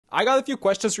I got a few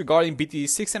questions regarding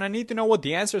BTD6 and I need to know what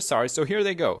the answers are, so here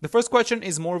they go. The first question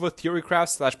is more of a theorycraft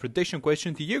slash prediction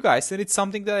question to you guys, and it's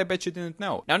something that I bet you didn't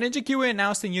know. Now Ninja Kiwi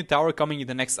announced a new tower coming in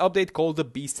the next update called the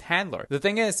Beast Handler. The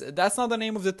thing is, that's not the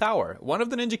name of the tower. One of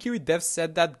the Ninja Kiwi devs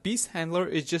said that Beast Handler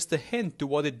is just a hint to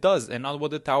what it does and not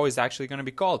what the tower is actually going to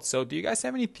be called. So do you guys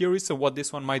have any theories of what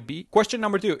this one might be? Question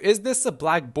number 2, is this a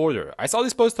black border? I saw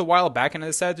this post a while back and I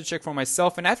decided to check for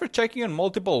myself, and after checking on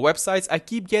multiple websites, I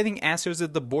keep getting answers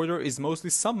that the border is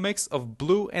mostly some mix of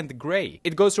blue and gray.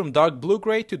 It goes from dark blue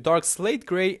gray to dark slate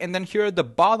gray, and then here at the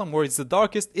bottom where it's the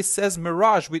darkest, it says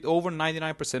Mirage with over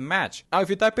 99% match. Now if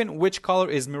you type in which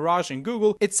color is Mirage in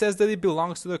Google, it says that it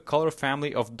belongs to the color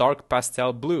family of dark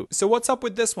pastel blue. So what's up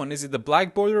with this one? Is it a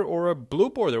black border or a blue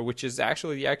border, which is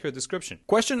actually the accurate description?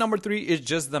 Question number 3 is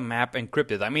just the map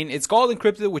Encrypted. I mean, it's called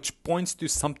Encrypted, which points to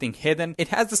something hidden. It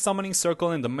has the summoning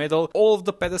circle in the middle. All of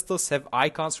the pedestals have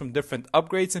icons from different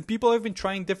upgrades, and people have been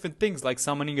trying different things like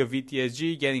summoning a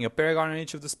VTSG, getting a Paragon in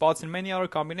each of the spots, and many other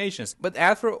combinations. But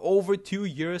after over 2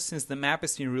 years since the map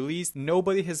has been released,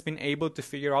 nobody has been able to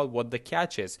figure out what the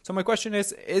catch is. So my question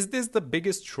is this the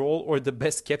biggest troll or the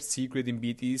best kept secret in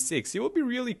BTD6? It would be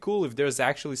really cool if there's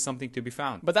actually something to be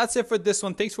found. But that's it for this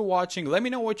one. Thanks for watching. Let me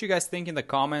know what you guys think in the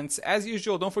comments. As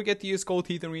usual, don't forget to use code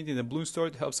HeathenRead in the Bloom store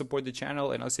to help support the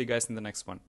channel, and I'll see you guys in the next one.